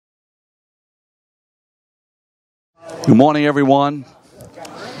Good morning, everyone.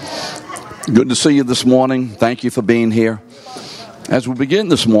 Good to see you this morning. Thank you for being here. As we begin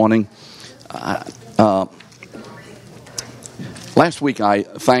this morning, last week I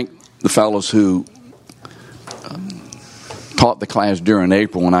thanked the fellows who taught the class during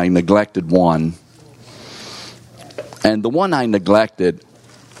April, and I neglected one. And the one I neglected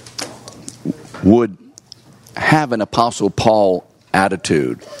would have an Apostle Paul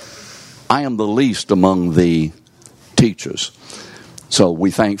attitude. I am the least among the teachers. So we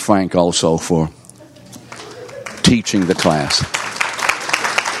thank Frank also for teaching the class.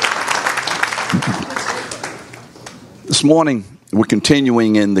 This morning we're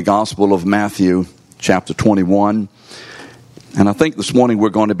continuing in the Gospel of Matthew, chapter 21. And I think this morning we're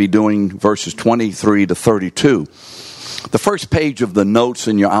going to be doing verses 23 to 32. The first page of the notes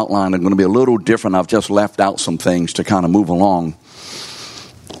in your outline are going to be a little different. I've just left out some things to kind of move along.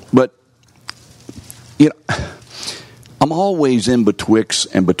 But, I'm always in betwixt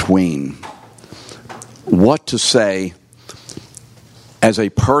and between what to say as a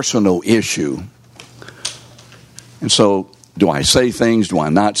personal issue. And so, do I say things? Do I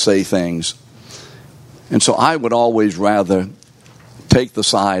not say things? And so I would always rather take the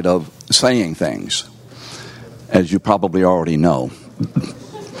side of saying things, as you probably already know.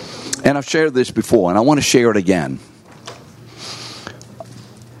 And I've shared this before, and I want to share it again.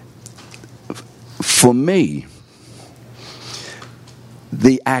 For me,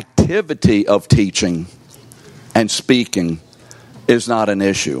 the activity of teaching and speaking is not an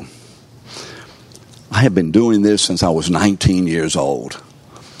issue. I have been doing this since I was 19 years old.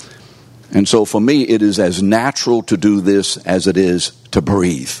 And so for me, it is as natural to do this as it is to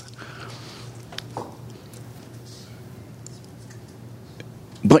breathe.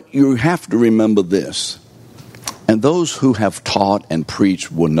 But you have to remember this, and those who have taught and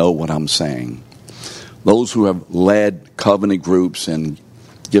preached will know what I'm saying. Those who have led covenant groups and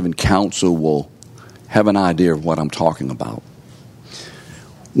given counsel will have an idea of what I'm talking about.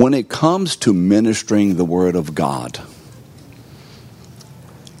 When it comes to ministering the Word of God,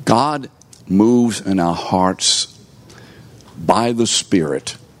 God moves in our hearts by the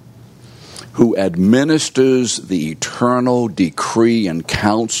Spirit, who administers the eternal decree and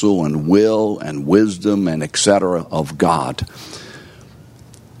counsel and will and wisdom and etc. of God,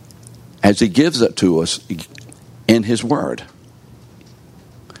 as He gives it to us in His Word.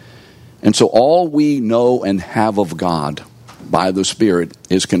 And so all we know and have of God by the Spirit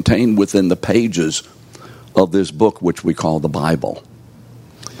is contained within the pages of this book, which we call the Bible.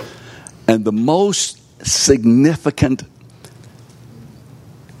 And the most significant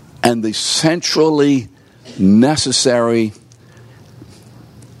and the centrally necessary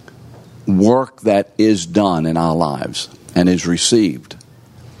work that is done in our lives and is received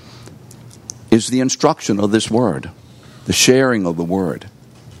is the instruction of this Word, the sharing of the Word.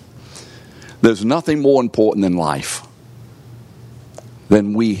 There's nothing more important in life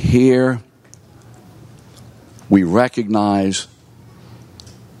than we hear, we recognize,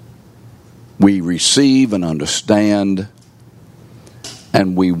 we receive and understand,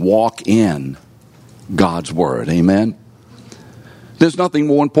 and we walk in God's Word. Amen? There's nothing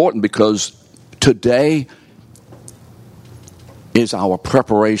more important, because today is our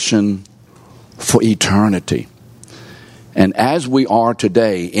preparation for eternity. And as we are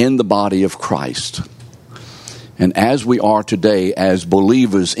today in the body of Christ, and as we are today as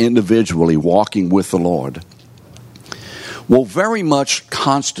believers individually walking with the Lord, will very much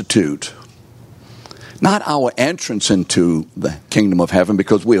constitute not our entrance into the kingdom of heaven,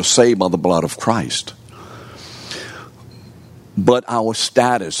 because we are saved by the blood of Christ, but our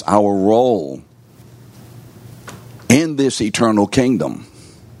status, our role in this eternal kingdom,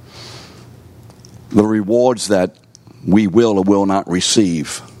 the rewards that we will or will not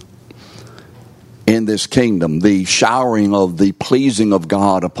receive in this kingdom, the showering of the pleasing of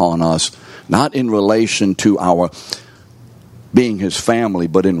God upon us, not in relation to our being His family,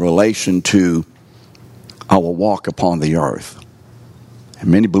 but in relation to our walk upon the earth. And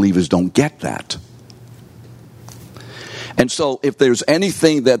many believers don't get that. And so if there's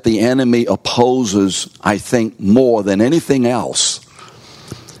anything that the enemy opposes, I think, more than anything else,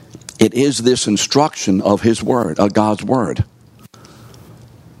 it is this instruction of His Word, of God's Word.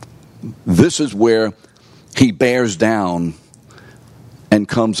 This is where he bears down and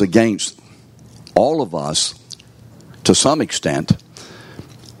comes against all of us to some extent,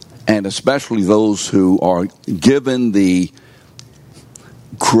 and especially those who are given the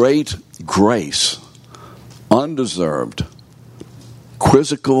great grace, undeserved,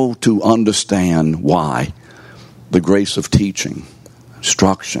 quizzical to understand why, the grace of teaching,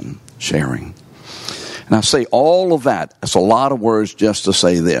 instruction, sharing. And I say all of that. It's a lot of words just to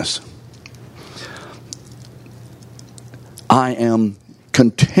say this. I am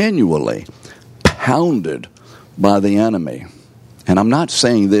continually pounded by the enemy. And I'm not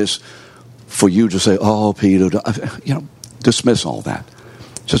saying this for you to say, oh, Peter, dismiss all that.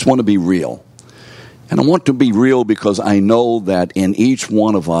 Just want to be real. And I want to be real because I know that in each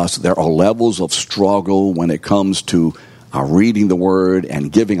one of us there are levels of struggle when it comes to our reading the Word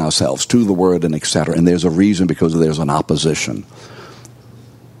and giving ourselves to the Word and etc. And there's a reason, because there's an opposition.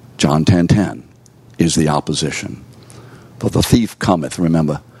 John 10:10 is the opposition. For the thief cometh,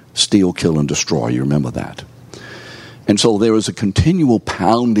 remember, steal, kill, and destroy. You remember that. And so there is a continual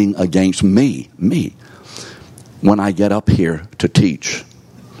pounding against me, when I get up here to teach.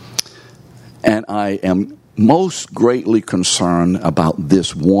 And I am most greatly concerned about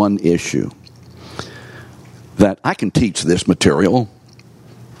this one issue. That I can teach this material.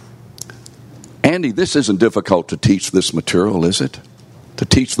 Andy, this isn't difficult to teach this material, is it? To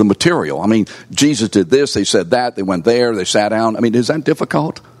teach the material. I mean, Jesus did this, they said that, they went there, they sat down. I mean, is that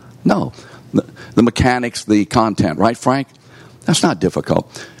difficult? No. The mechanics, the content, right, Frank? That's not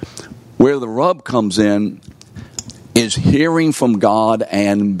difficult. Where the rub comes in is hearing from God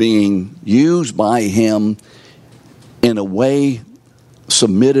and being used by Him in a way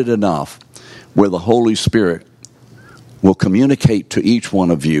submitted enough where the Holy Spirit will communicate to each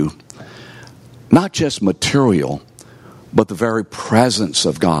one of you not just material, but the very presence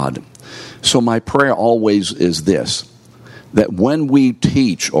of God. So my prayer always is this, that when we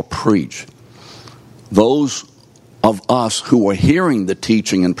teach or preach, those of us who are hearing the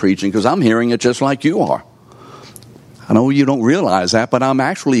teaching and preaching, because I'm hearing it just like you are. I know you don't realize that, but I'm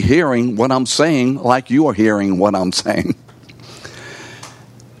actually hearing what I'm saying like you are hearing what I'm saying.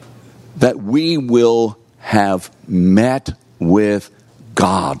 That we will have met with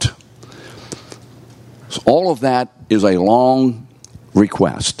God. So all of that is a long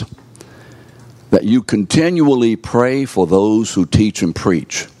request, that you continually pray for those who teach and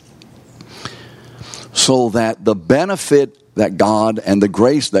preach, so that the benefit that God and the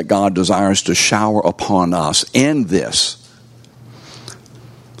grace that God desires to shower upon us in this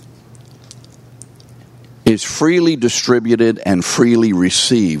is freely distributed and freely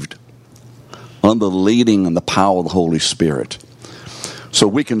received under the leading and the power of the Holy Spirit. So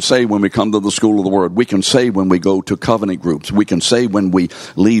we can say when we come to the school of the Word, we can say when we go to covenant groups, we can say when we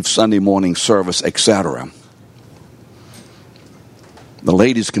leave Sunday morning service, etc. The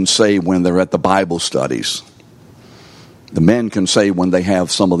ladies can say when they're at the Bible studies. The men can say when they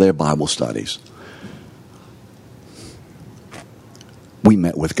have some of their Bible studies. We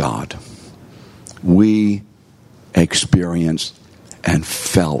met with God. We experienced and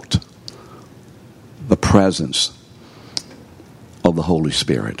felt the presence of the Holy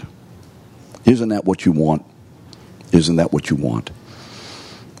Spirit. Isn't that what you want? Isn't that what you want?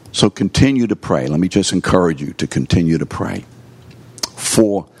 So continue to pray. Let me just encourage you to continue to pray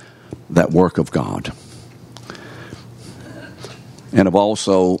for that work of God. And I've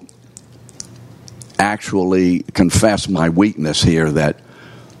also actually confessed my weakness here, that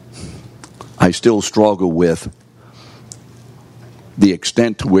I still struggle with the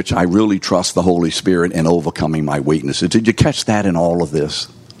extent to which I really trust the Holy Spirit in overcoming my weaknesses. Did you catch that in all of this?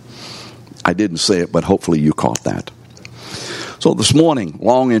 I didn't say it, but hopefully you caught that. So this morning,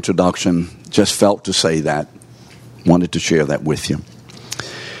 long introduction, just felt to say that. Wanted to share that with you.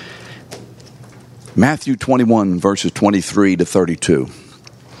 Matthew 21, verses 23 to 32.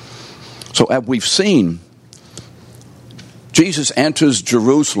 So as we've seen, Jesus enters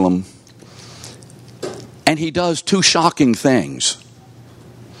Jerusalem and he does two shocking things.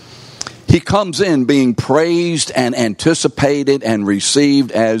 He comes in being praised and anticipated and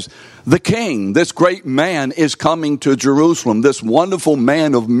received as the king. This great man is coming to Jerusalem. This wonderful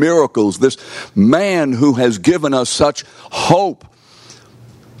man of miracles. This man who has given us such hope,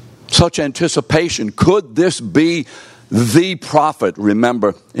 such anticipation. Could this be the prophet?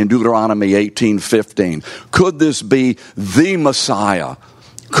 Remember in Deuteronomy 18:15. Could this be the Messiah?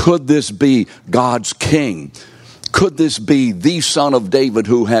 Could this be God's king? Could this be the son of David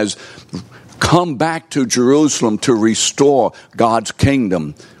who has come back to Jerusalem to restore God's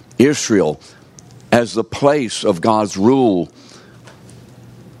kingdom, Israel, as the place of God's rule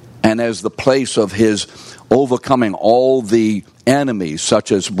and as the place of his overcoming all the enemies,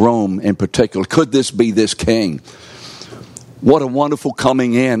 such as Rome in particular? Could this be this king? What a wonderful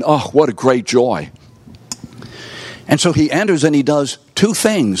coming in. Oh, what a great joy. And so he enters and he does two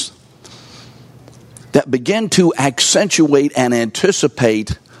things that begin to accentuate and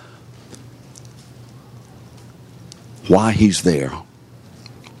anticipate why he's there.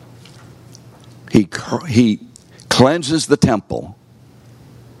 He cleanses the temple,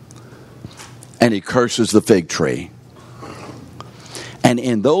 and he curses the fig tree. And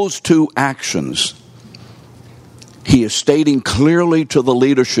in those two actions, he is stating clearly to the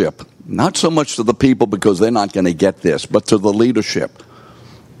leadership, not so much to the people because they're not going to get this, but to the leadership,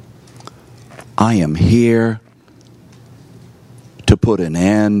 I am here to put an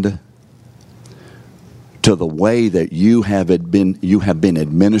end to the way that you have been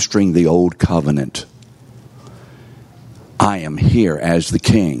administering the old covenant. I am here as the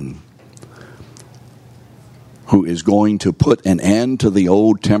king who is going to put an end to the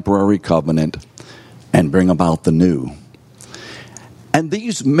old temporary covenant and bring about the new. And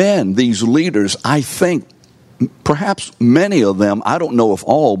these men, these leaders, I think perhaps many of them, I don't know if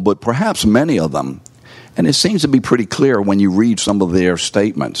all, but perhaps many of them, and it seems to be pretty clear when you read some of their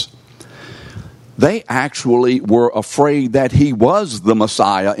statements, they actually were afraid that he was the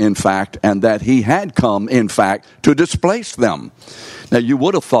Messiah, in fact, and that he had come, in fact, to displace them. Now, you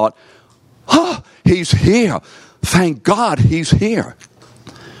would have thought, he's here. Thank God he's here.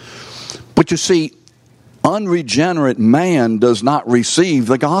 But you see, unregenerate man does not receive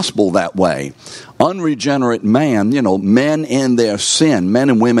the gospel that way. Unregenerate man, men in their sin, men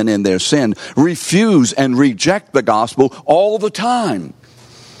and women in their sin, refuse and reject the gospel all the time.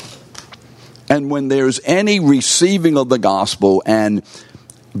 And when there's any receiving of the gospel and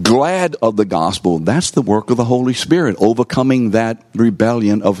glad of the gospel, that's the work of the Holy Spirit, overcoming that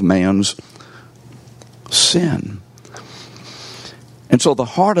rebellion of man's sin. And so the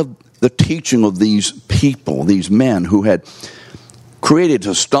heart of the teaching of these people, these men who had created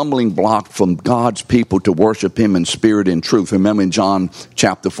a stumbling block from God's people to worship him in spirit and truth. Remember in John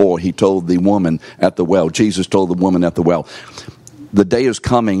chapter 4, he told the woman at the well, Jesus told the woman at the well, the day is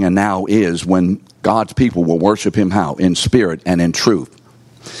coming and now is when God's people will worship him how? In spirit and in truth.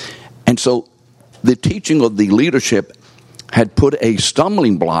 And so the teaching of the leadership had put a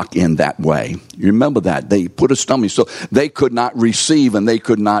stumbling block in that way. You remember that. They put a stumbling, so they could not receive and they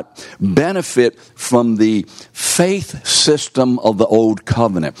could not benefit from the faith system of the old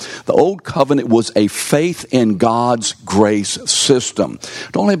covenant. The old covenant was a faith in God's grace system.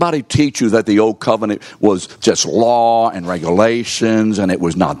 Don't anybody teach you that the old covenant was just law and regulations and it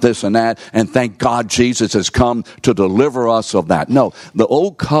was not this and that, and thank God Jesus has come to deliver us of that. No, the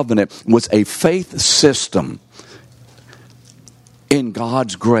old covenant was a faith system in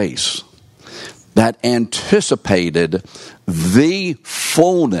God's grace that anticipated the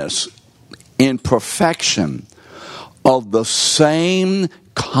fullness in perfection of the same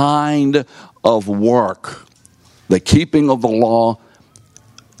kind of work, the keeping of the law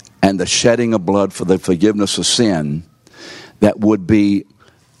and the shedding of blood for the forgiveness of sin, that would be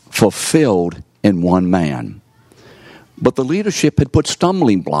fulfilled in one man. But the leadership had put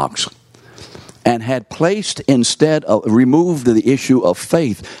stumbling blocks and had removed the issue of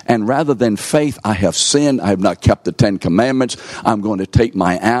faith. And rather than faith, I have sinned, I have not kept the 10 Commandments, I'm going to take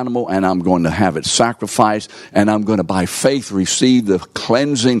my animal and I'm going to have it sacrificed, and I'm going to by faith receive the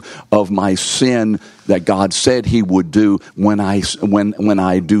cleansing of my sin that God said he would do when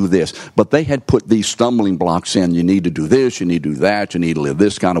I do this. But they had put these stumbling blocks in. You need to do this, you need to do that, you need to live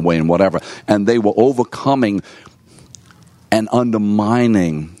this kind of way and whatever. And they were overcoming and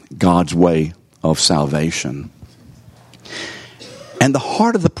undermining God's way of salvation. And the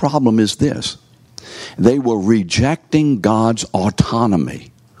heart of the problem is this: they were rejecting God's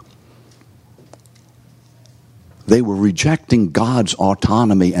autonomy. They were rejecting God's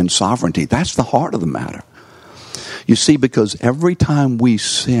autonomy and sovereignty. That's the heart of the matter. You see, because every time we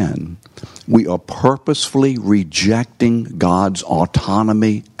sin, we are purposefully rejecting God's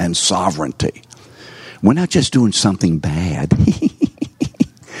autonomy and sovereignty. We're not just doing something bad.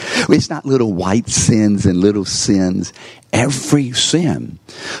 It's not little white sins and little sins. Every sin.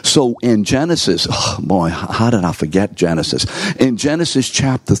 So in Genesis, how did I forget Genesis? In Genesis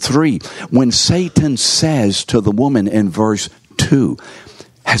chapter 3, when Satan says to the woman in verse 2,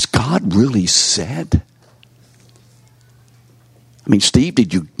 has God really said? I mean, Steve,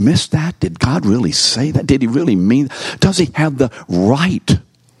 did you miss that? Did God really say that? Did he really mean? Does he have the right?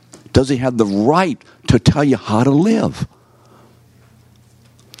 Does he have the right to tell you how to live?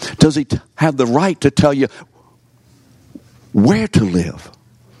 Does he have the right to tell you where to live?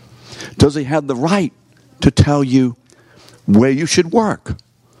 Does he have the right to tell you where you should work?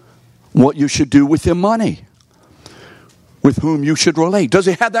 What you should do with your money? With whom you should relate? Does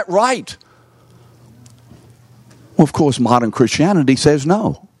he have that right? Well, of course, modern Christianity says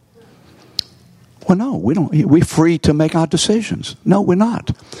no. Well, no, we don't. We're free to make our decisions. No, we're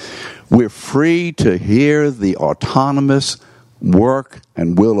not. We're free to hear the autonomous work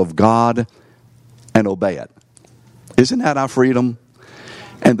and will of God and obey it. Isn't that our freedom?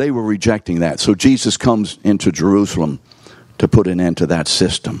 And they were rejecting that. So Jesus comes into Jerusalem to put an end to that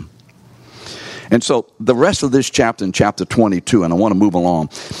system. And so the rest of this chapter, in chapter 22, and I want to move along,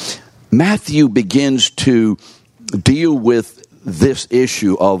 Matthew begins to deal with this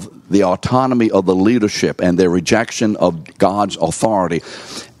issue of the autonomy of the leadership and their rejection of God's authority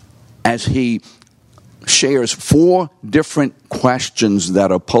as he shares 4 different questions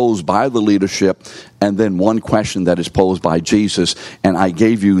that are posed by the leadership and then one question that is posed by Jesus. And I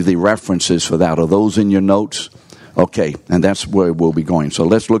gave you the references for that. Are those in your notes? Okay, and that's where we'll be going. So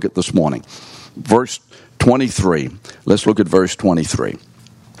let's look at this morning. Verse 23. Let's look at verse 23.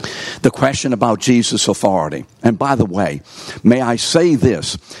 The question about Jesus' authority. And by the way, may I say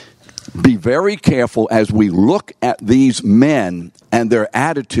this? Be very careful as we look at these men and their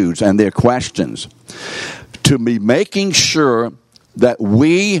attitudes and their questions to be making sure that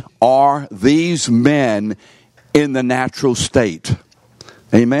we are these men in the natural state.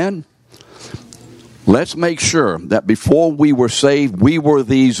 Amen? Let's make sure that before we were saved, we were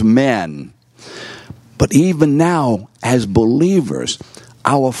these men. But even now, as believers,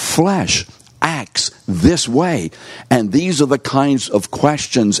 our flesh acts this way. And these are the kinds of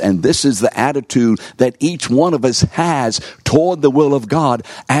questions, and this is the attitude that each one of us has toward the will of God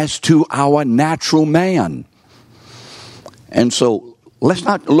as to our natural man. And so let's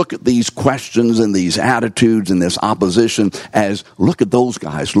not look at these questions and these attitudes and this opposition as, look at those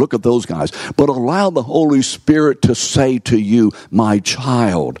guys, but allow the Holy Spirit to say to you, my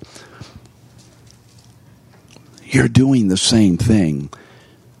child, you're doing the same thing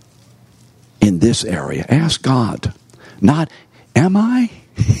in this area. Ask God. Not, am I?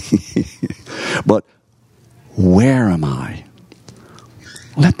 But, where am I?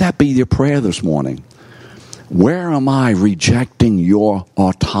 Let that be your prayer this morning. Where am I rejecting your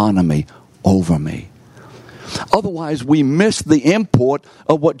autonomy over me? Otherwise, we miss the import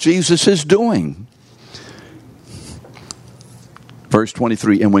of what Jesus is doing. Verse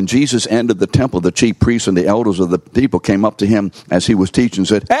 23, and when Jesus entered the temple, the chief priests and the elders of the people came up to him as he was teaching and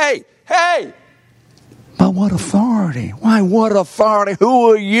said, Hey! By what authority? Why, what authority?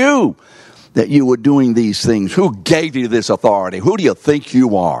 Who are you that you were doing these things? Who gave you this authority? Who do you think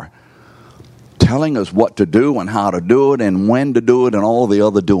you are? Telling us what to do and how to do it and when to do it and all the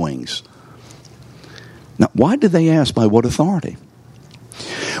other doings. Now, why did they ask by what authority?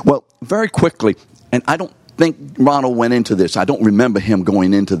 Well, very quickly, and I don't think Ronald went into this. I don't remember him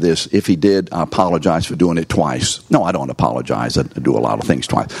going into this. If he did, I apologize for doing it twice. No, I don't apologize. I do a lot of things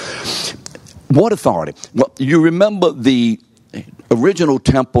twice. What authority? Well, you remember the original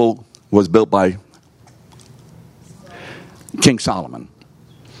temple was built by King Solomon.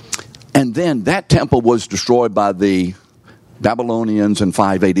 And then that temple was destroyed by the Babylonians in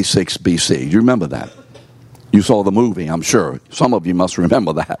 586 BC. You remember that? You saw the movie, I'm sure. Some of you must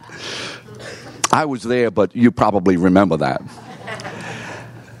remember that. I was there, but you probably remember that.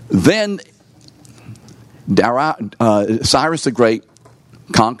 Then Cyrus the Great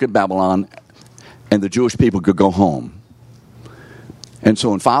conquered Babylon, and the Jewish people could go home. And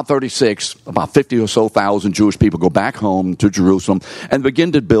so in 536, about 50 or so thousand Jewish people go back home to Jerusalem and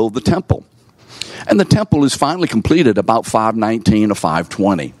begin to build the temple. And the temple is finally completed about 519 or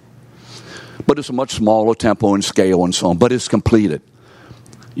 520. But it's a much smaller temple in scale and so on, but it's completed.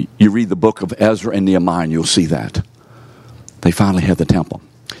 You read the book of Ezra and Nehemiah and you'll see that. They finally had the temple.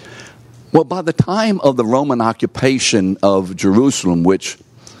 Well, by the time of the Roman occupation of Jerusalem, which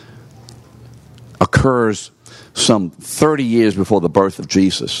occurs some 30 years before the birth of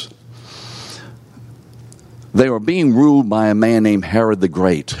Jesus, they were being ruled by a man named Herod the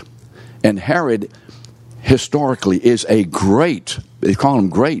Great. And Herod, historically, is a great, they call him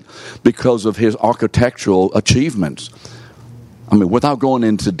great, because of his architectural achievements. I mean, without going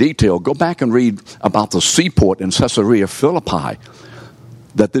into detail, go back and read about the seaport in Caesarea Philippi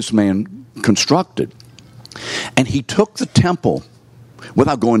that this man constructed. And he took the temple,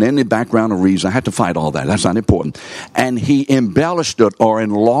 without going into any background or reason, I had to fight all that, that's not important. And he embellished it or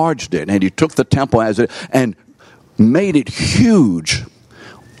enlarged it. And he took the temple as it and made it huge.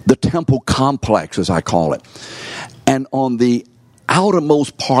 The temple complex, as I call it. And on the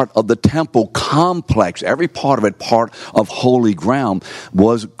outermost part of the temple complex, every part of it, part of holy ground,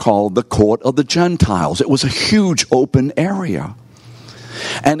 was called the court of the Gentiles. It was a huge open area.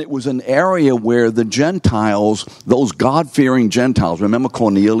 And it was an area where the Gentiles, those God-fearing Gentiles, remember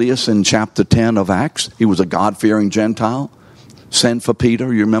Cornelius in chapter 10 of Acts? He was a God-fearing Gentile. send for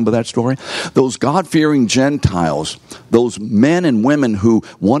Peter. You remember that story? Those God-fearing Gentiles, those men and women who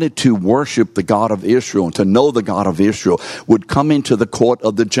wanted to worship the God of Israel and to know the God of Israel, would come into the court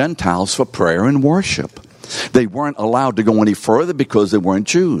of the Gentiles for prayer and worship. They weren't allowed to go any further because they weren't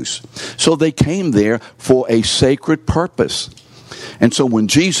Jews. So they came there for a sacred purpose. And so when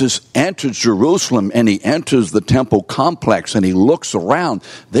Jesus enters Jerusalem and he enters the temple complex and he looks around,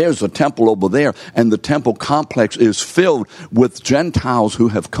 there's a temple over there, and the temple complex is filled with Gentiles who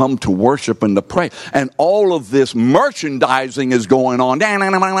have come to worship and to pray. And all of this merchandising is going on.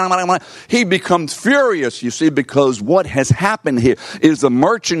 He becomes furious, you see, because what has happened here is the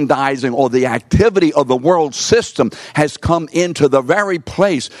merchandising or the activity of the world system has come into the very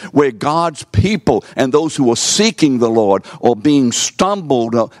place where God's people and those who are seeking the Lord are being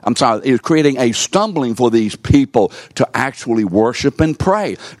is creating a stumbling for these people to actually worship and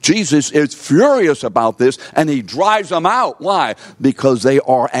pray. Jesus is furious about this, and he drives them out. Why? Because they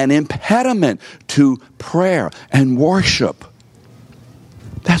are an impediment to prayer and worship.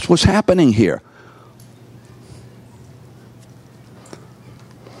 That's what's happening here.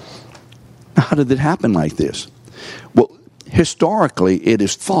 Now, how did it happen like this? Well, historically, it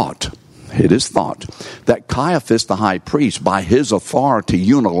is thought that Caiaphas, the high priest, by his authority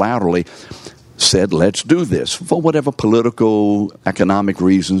unilaterally said, let's do this for whatever political, economic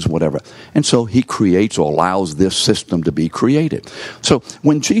reasons, whatever. And so he creates or allows this system to be created. So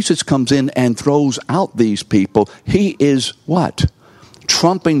when Jesus comes in and throws out these people, he is what?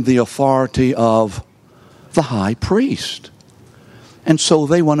 Trumping the authority of the high priest. And so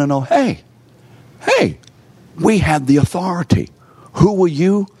they want to know, hey, we have the authority. Who are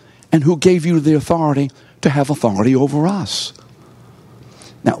you? And who gave you the authority to have authority over us?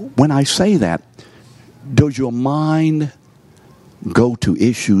 Now, when I say that, does your mind go to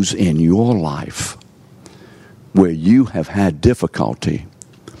issues in your life where you have had difficulty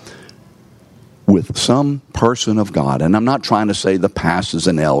with some person of God? And I'm not trying to say the pastors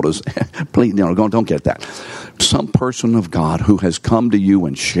and elders. Please, don't get that. Some person of God who has come to you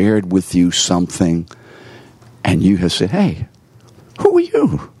and shared with you something, and you have said, hey, who are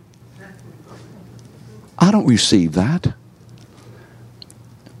you? I don't receive that.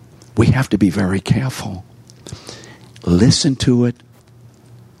 We have to be very careful. Listen to it,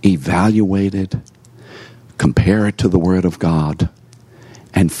 evaluate it, compare it to the Word of God,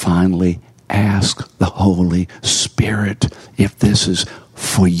 and finally ask the Holy Spirit if this is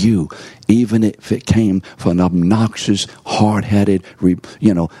for even if it came from an obnoxious, hard-headed,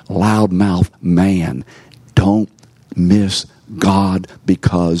 loudmouth man. Don't miss God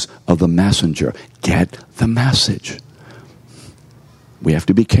because of the messenger. Get the message. We have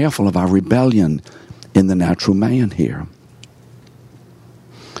to be careful of our rebellion in the natural man here.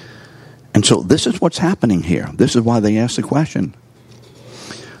 And so this is what's happening here. This is why they ask the question.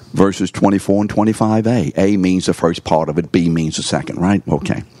 Verses 24 and 25a. A means the first part of it. B means the second, right?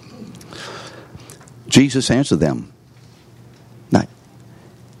 Okay. Jesus answered them. Now,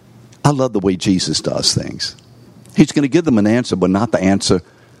 I love the way Jesus does things. He's going to give them an answer, but not the answer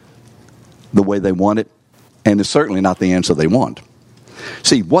the way they want it. And it's certainly not the answer they want.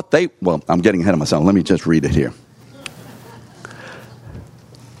 See, I'm getting ahead of myself. Let me just read it here.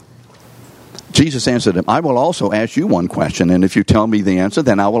 Jesus answered him, I will also ask you one question, and if you tell me the answer,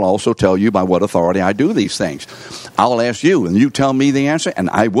 then I will also tell you by what authority I do these things. I will ask you, and you tell me the answer, and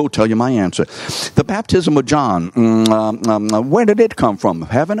I will tell you my answer. The baptism of John, where did it come from?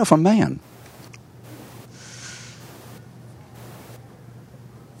 Heaven or from man?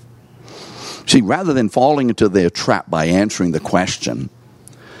 See, rather than falling into their trap by answering the question,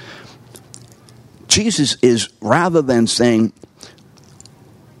 Jesus is, rather than saying,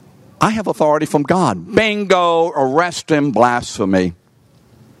 I have authority from God. Bingo, arrest him, blasphemy.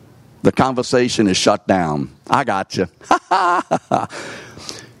 The conversation is shut down. I got you. But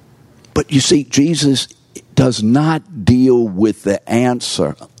you see, Jesus does not deal with the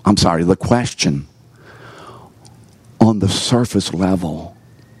question on the surface level.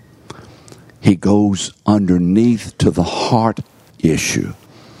 He goes underneath to the heart issue.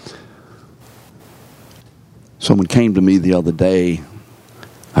 Someone came to me the other day.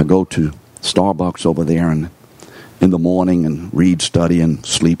 I go to Starbucks over there and in the morning and read, study, and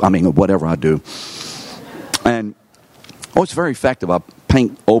sleep. Whatever I do. And, it's very effective. I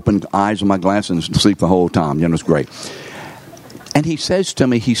paint open eyes with my glasses and sleep the whole time. It's great. And he says to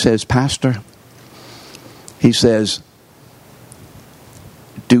me, Pastor, he says,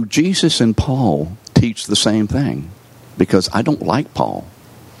 do Jesus and Paul teach the same thing? Because I don't like Paul.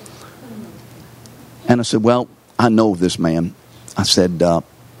 And I said, well, I know this man. I said,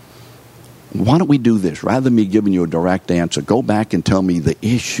 Why don't we do this? Rather than me giving you a direct answer, go back and tell me the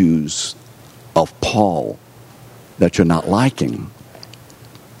issues of Paul that you're not liking.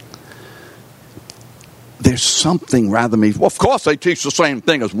 There's something rather than me, well, of course they teach the same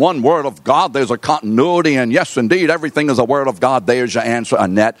thing as one word of God. There's a continuity, and yes, indeed, everything is a word of God. There's your answer,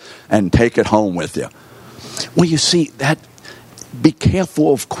 Annette, and take it home with you. Well, you see, that be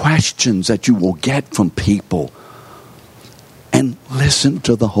careful of questions that you will get from people. And listen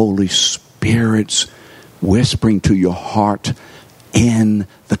to the Holy Spirit's whispering to your heart in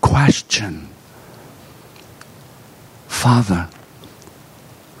the question. Father,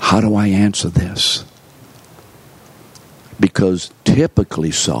 how do I answer this? Because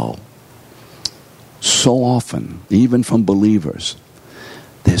typically so often, even from believers,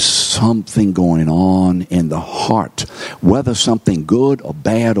 there's something going on in the heart, whether something good or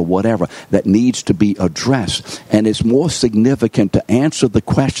bad or whatever, that needs to be addressed. And it's more significant to answer the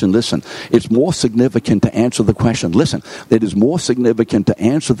question. Listen, it's more significant to answer the question. Listen, it is more significant to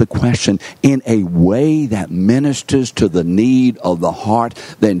answer the question in a way that ministers to the need of the heart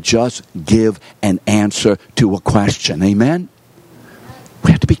than just give an answer to a question. Amen? We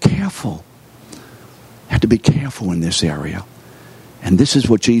have to be careful. We have to be careful in this area. And this is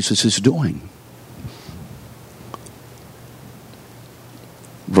what Jesus is doing.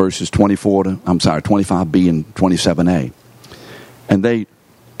 Verses 25b and 27a. And they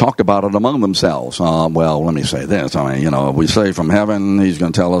talked about it among themselves. Well, let me say this. If we say from heaven, he's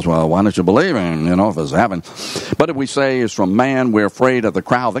going to tell us, well, why don't you believe him, if it's heaven. But if we say it's from man, we're afraid of the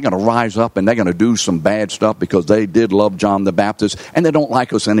crowd. They're going to rise up and they're going to do some bad stuff because they did love John the Baptist and they don't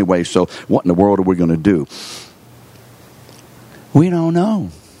like us anyway. So what in the world are we going to do? We don't know.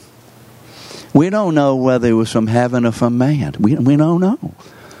 We don't know whether it was from heaven or from man. We don't know.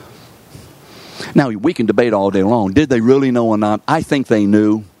 Now, we can debate all day long. Did they really know or not? I think they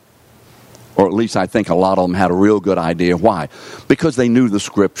knew. Or at least I think a lot of them had a real good idea. Why? Because they knew the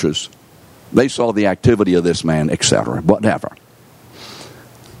scriptures. They saw the activity of this man, etc. Whatever.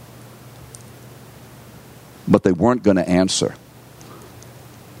 But they weren't going to answer.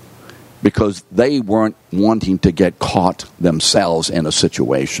 Because they weren't wanting to get caught themselves in a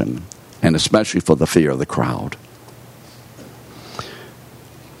situation, and especially for the fear of the crowd.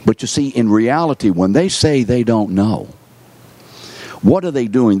 But you see, in reality, when they say they don't know, what are they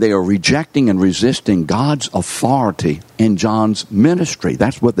doing? They are rejecting and resisting God's authority in John's ministry.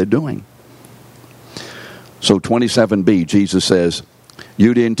 That's what they're doing. So 27b, Jesus says,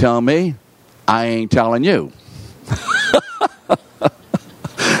 you didn't tell me, I ain't telling you.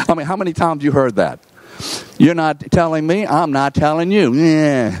 How many times you heard that? You're not telling me, I'm not telling you.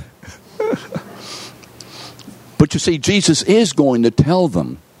 Yeah. But you see, Jesus is going to tell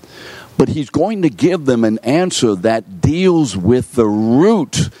them. But he's going to give them an answer that deals with the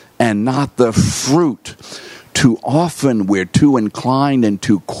root and not the fruit. Too often we're too inclined and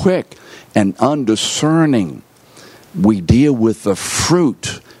too quick and undiscerning. We deal with the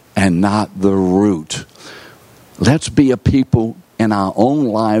fruit and not the root. Let's be a people in our own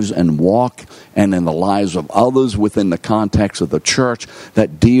lives and walk and in the lives of others within the context of the church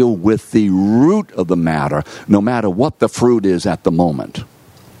that deal with the root of the matter, no matter what the fruit is at the moment.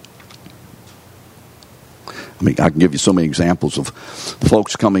 I can give you so many examples of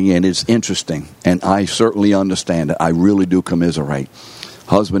folks coming in. It's interesting, and I certainly understand it. I really do commiserate.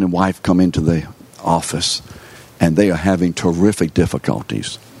 Husband and wife come into the office, and they are having terrific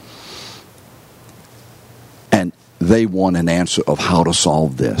difficulties. And they want an answer of how to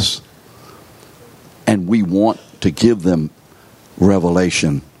solve this. And we want to give them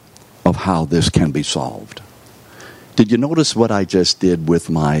revelation of how this can be solved. Did you notice what I just did with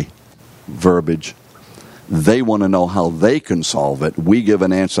my verbiage? They want to know how they can solve it. We give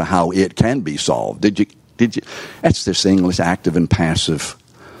an answer how it can be solved. Did you? That's this English active and passive.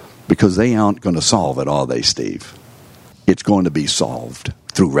 Because they aren't going to solve it, are they, Steve? It's going to be solved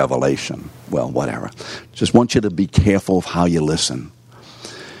through revelation. Well, whatever. Just want you to be careful of how you listen.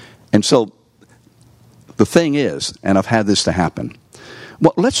 And so, the thing is, and I've had this to happen.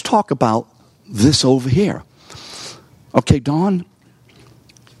 Well, let's talk about this over here. Okay, Dawn,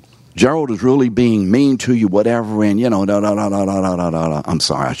 Gerald is really being mean to you, whatever, and, I'm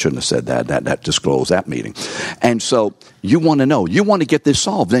sorry, I shouldn't have said that. That disclosed that meeting. And so, you want to know. You want to get this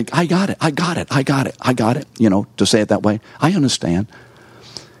solved. Then, I got it, to say it that way. I understand.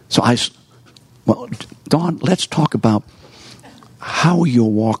 So Dawn, let's talk about how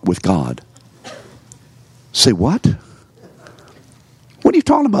you'll walk with God. Say what? What are you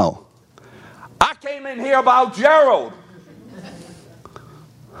talking about? I came in here about Gerald.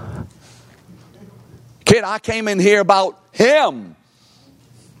 Kid, I came in here about him.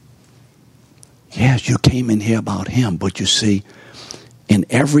 Yes, you came in here about him, but you see, in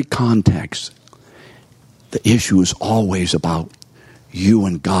every context, the issue is always about you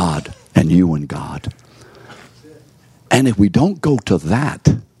and God and you and God. And if we don't go to that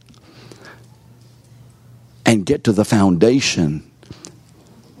and get to the foundation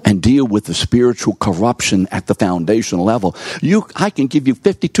and deal with the spiritual corruption at the foundational level, I can give you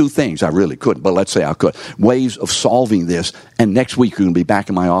 52 things. I really couldn't, but let's say I could. Ways of solving this. And next week you're going to be back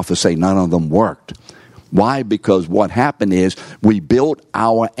in my office saying none of them worked. Why? Because what happened is we built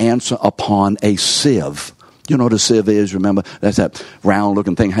our answer upon a sieve. You know what a sieve is? Remember, that's that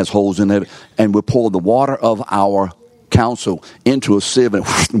round-looking thing, has holes in it. And we poured the water of our counsel into a sieve and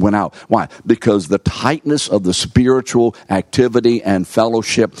it went out. Why? Because the tightness of the spiritual activity and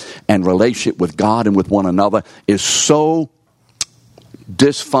fellowship and relationship with God and with one another is so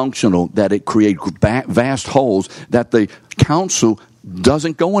dysfunctional that it creates vast holes that the counsel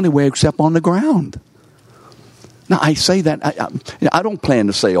doesn't go anywhere except on the ground. Now, I say that, I don't plan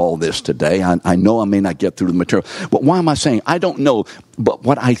to say all this today. I know I may not get through the material. But why am I saying? I don't know. But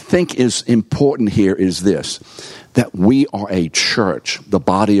what I think is important here is this, that we are a church, the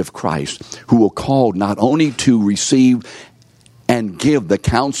body of Christ, who are called not only to receive and give the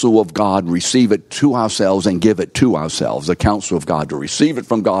counsel of God, receive it to ourselves and give it to ourselves. The counsel of God, to receive it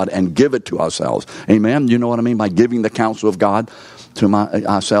from God and give it to ourselves. Amen? You know what I mean by giving the counsel of God to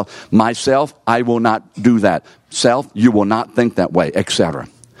ourselves? Myself, I will not do that. Self, you will not think that way, etc.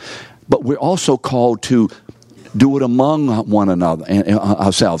 But we're also called to do it among one another and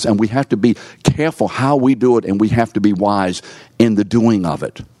ourselves. And we have to be careful how we do it, and we have to be wise in the doing of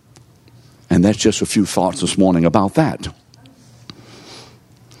it. And that's just a few thoughts this morning about that.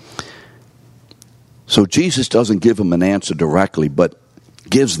 So Jesus doesn't give them an answer directly, but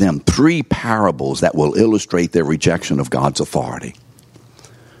gives them 3 parables that will illustrate their rejection of God's authority.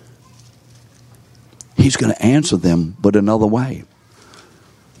 He's going to answer them, but another way.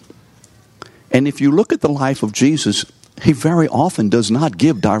 And if you look at the life of Jesus, he very often does not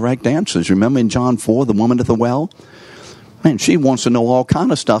give direct answers. Remember in John 4, the woman at the well? Man, she wants to know all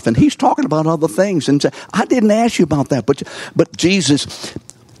kind of stuff, and he's talking about other things. And I didn't ask you about that, but Jesus,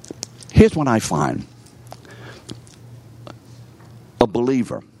 here's what I find. A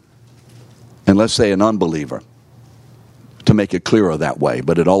believer, and let's say an unbeliever, to make it clearer that way,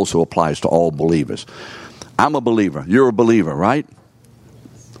 but it also applies to all believers. I'm a believer. You're a believer, right?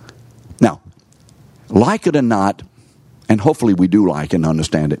 Now, like it or not, and hopefully we do like and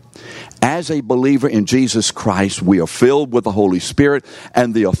understand it, as a believer in Jesus Christ, we are filled with the Holy Spirit,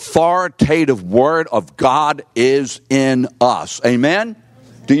 and the authoritative Word of God is in us. Amen?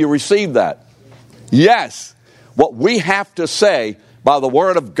 Do you receive that? Yes. What we have to say by the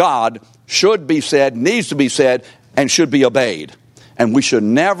Word of God should be said, needs to be said, and should be obeyed. And we should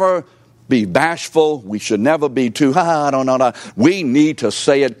never be bashful. We should never be too, I don't know. We need to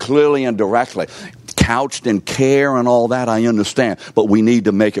say it clearly and directly. Couched in care and all that, I understand. But we need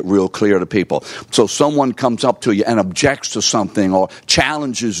to make it real clear to people. So someone comes up to you and objects to something or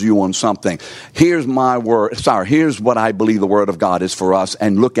challenges you on something. Here's what I believe the Word of God is for us.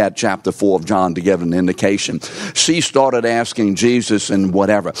 And look at chapter 4 of John to give an indication. She started asking Jesus and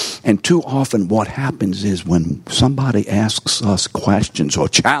whatever. And too often what happens is when somebody asks us questions or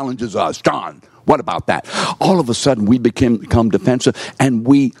challenges us, John, what about that? All of a sudden we become defensive, and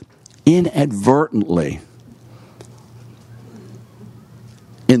we inadvertently,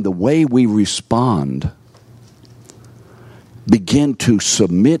 in the way we respond, begin to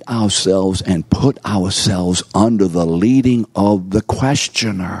submit ourselves and put ourselves under the leading of the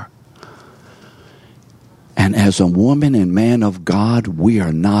questioner. And as a woman and man of God, we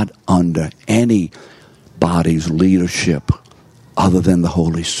are not under anybody's leadership other than the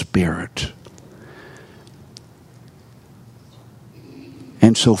Holy Spirit.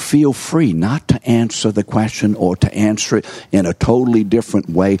 And so feel free not to answer the question or to answer it in a totally different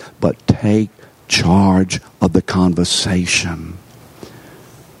way, but take charge of the conversation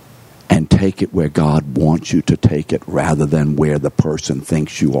and take it where God wants you to take it rather than where the person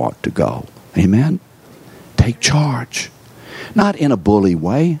thinks you ought to go. Amen? Take charge. Not in a bully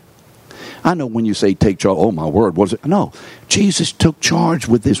way. I know when you say take charge, oh my word, was it? No. Jesus took charge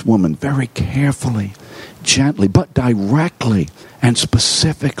with this woman very carefully, gently, but directly and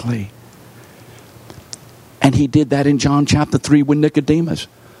specifically. And he did that in John chapter 3 with Nicodemus.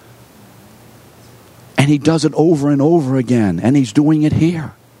 And he does it over and over again. And he's doing it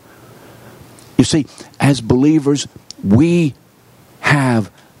here. You see, as believers, we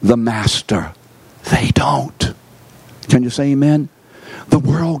have the master. They don't. Can you say amen? The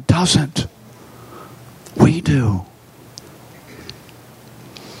world doesn't. We do.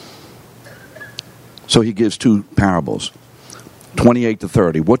 So he gives two parables, 28 to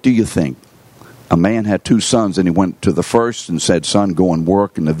 30. What do you think? A man had two sons, and he went to the first and said, "Son, go and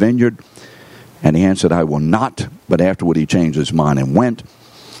work in the vineyard." And he answered, "I will not." But afterward he changed his mind and went.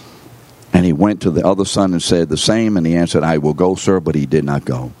 And he went to the other son and said the same. And he answered, "I will go, sir." But he did not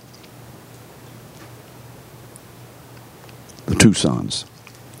go. The two sons.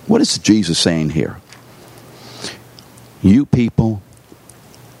 What is Jesus saying here? You people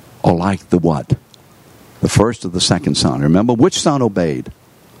are like the what? The first or the second son. Remember, which son obeyed?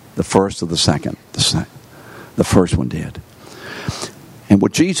 The first or the second? The first one did. And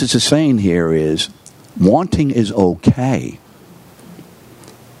what Jesus is saying here is, wanting is okay.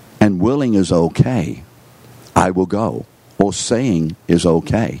 And willing is okay. I will go. Or saying is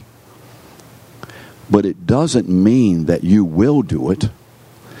okay. But it doesn't mean that you will do it.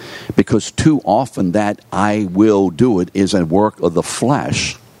 Because too often that I will do it is a work of the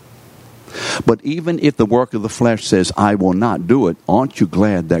flesh. But even if the work of the flesh says I will not do it, aren't you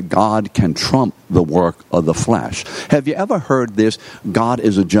glad that God can trump the work of the flesh? Have you ever heard this? God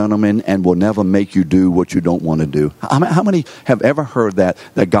is a gentleman and will never make you do what you don't want to do. How many have ever heard that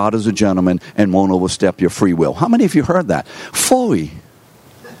God is a gentleman and won't overstep your free will? How many of you heard that? Phooey.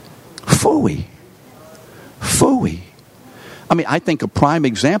 Phooey. Phooey. I mean, I think a prime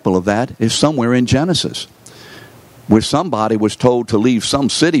example of that is somewhere in Genesis, where somebody was told to leave some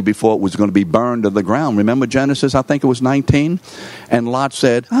city before it was going to be burned to the ground. Remember Genesis, I think it was 19? And Lot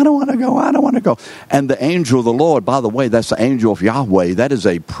said, I don't want to go, I don't want to go. And the angel of the Lord, by the way, that's the angel of Yahweh. That is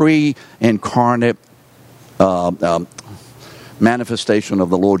a pre-incarnate manifestation of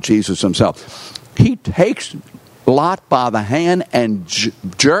the Lord Jesus himself. He takes Lot by the hand and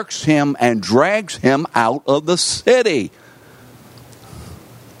jerks him and drags him out of the city.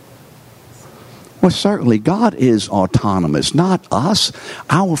 Well, certainly God is autonomous, not us.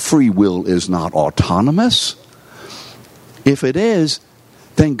 Our free will is not autonomous. If it is,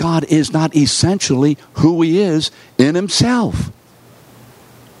 then God is not essentially who he is in himself.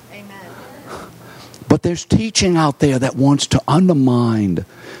 Amen. But there's teaching out there that wants to undermine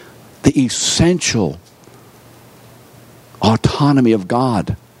the essential autonomy of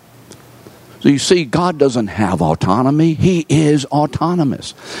God. So you see, God doesn't have autonomy. He is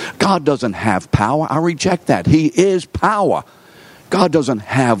autonomous. God doesn't have power. I reject that. He is power. God doesn't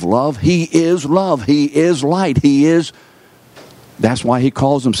have love. He is love. He is light. He is... That's why he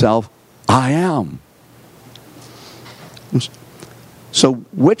calls himself, I am. So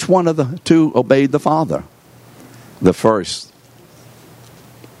which one of the two obeyed the Father? The first.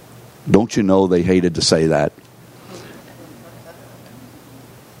 Don't you know they hated to say that?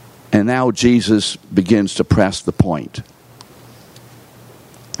 And now Jesus begins to press the point.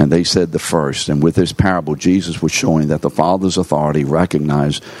 And they said the first. And with this parable, Jesus was showing that the Father's authority is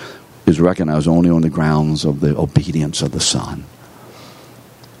recognized only on the grounds of the obedience of the Son.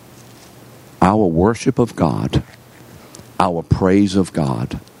 Our worship of God, our praise of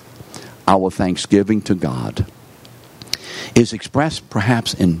God, our thanksgiving to God is expressed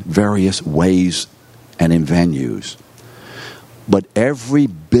perhaps in various ways and in venues. But every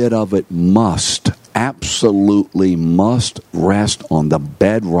bit of it absolutely must rest on the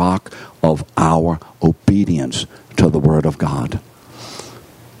bedrock of our obedience to the Word of God.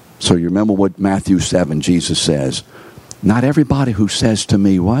 So you remember what Matthew 7, Jesus says, not everybody who says to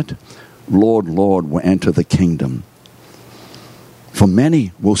me, what? Lord, Lord, will enter the kingdom. For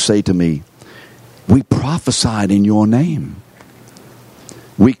many will say to me, we prophesied in your name.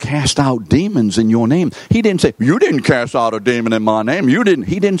 We cast out demons in your name. He didn't say, you didn't cast out a demon in my name. You didn't.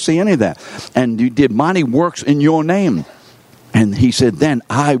 He didn't say any of that. And you did mighty works in your name. And he said, then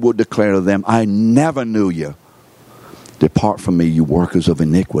I will declare to them, I never knew you. Depart from me, you workers of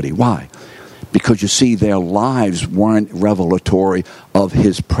iniquity. Why? Because you see, their lives weren't revelatory of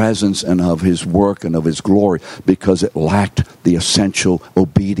his presence and of his work and of his glory, because it lacked the essential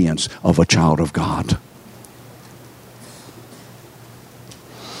obedience of a child of God.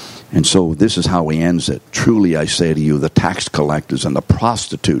 And so this is how he ends it. Truly I say to you, the tax collectors and the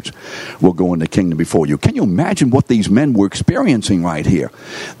prostitutes will go in the kingdom before you. Can you imagine what these men were experiencing right here?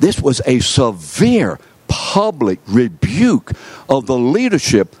 This was a severe public rebuke of the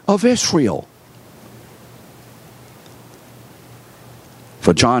leadership of Israel.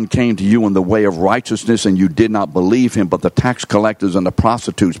 For John came to you in the way of righteousness, and you did not believe him, but the tax collectors and the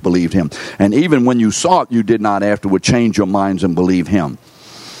prostitutes believed him. And even when you saw it, you did not afterward change your minds and believe him.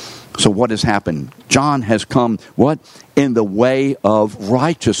 So what has happened? John has come, what? In the way of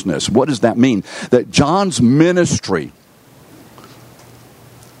righteousness. What does that mean? That John's ministry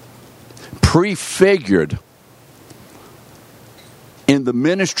prefigured in the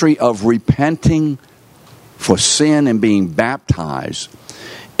ministry of repenting for sin and being baptized,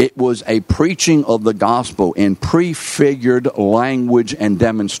 it was a preaching of the gospel in prefigured language and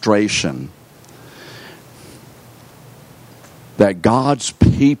demonstration that God's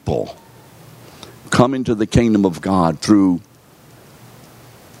people come into the kingdom of God through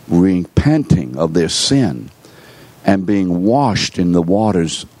repenting of their sin and being washed in the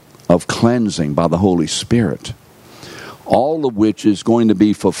waters of cleansing by the Holy Spirit. All of which is going to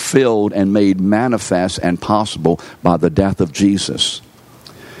be fulfilled and made manifest and possible by the death of Jesus.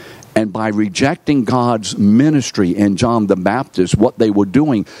 And by rejecting God's ministry in John the Baptist, what they were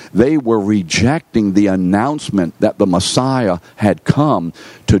doing, they were rejecting the announcement that the Messiah had come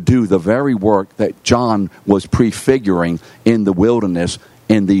to do the very work that John was prefiguring in the wilderness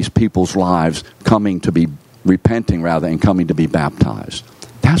in these people's lives, repenting and coming to be baptized.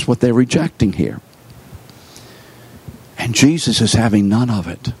 That's what they're rejecting here. And Jesus is having none of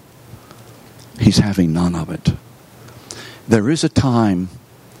it. He's having none of it. There is a time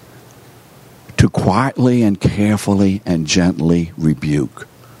to quietly and carefully and gently rebuke.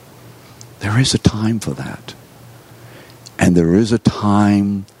 There is a time for that. And there is a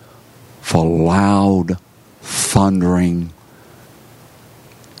time for loud, thundering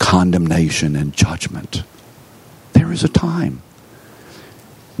condemnation and judgment. There is a time.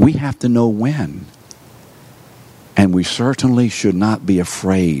 We have to know when. And we certainly should not be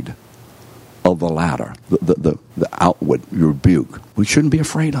afraid of the latter, the outward rebuke. We shouldn't be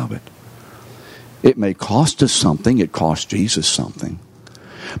afraid of it. It may cost us something. It cost Jesus something.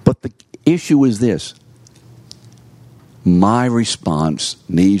 But the issue is this. My response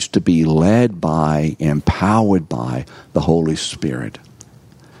needs to be led by, empowered by the Holy Spirit.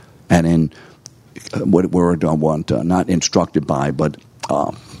 And in what word do I want? Not instructed by, but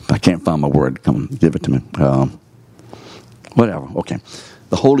I can't find my word. Come on, give it to me. Whatever. Okay.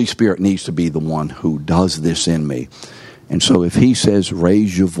 The Holy Spirit needs to be the one who does this in me. And so if he says,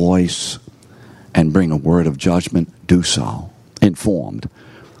 raise your voice and bring a word of judgment, do so. Informed.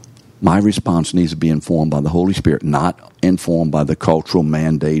 My response needs to be informed by the Holy Spirit, not informed by the cultural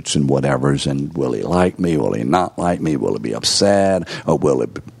mandates and whatevers. And will he like me? Will he not like me? Will he be upset? Or will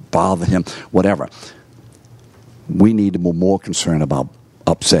it bother him? Whatever. We need to be more concerned about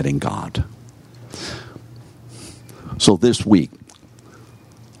upsetting God. So this week,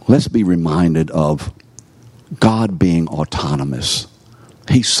 let's be reminded of God being autonomous.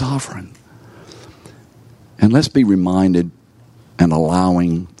 He's sovereign. And let's be reminded and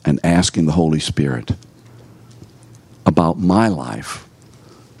allowing and asking the Holy Spirit about my life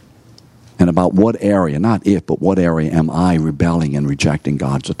and about what area, not if, but what area am I rebelling and rejecting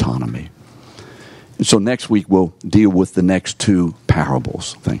God's autonomy. And so next week we'll deal with the next two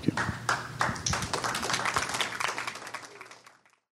parables. Thank you.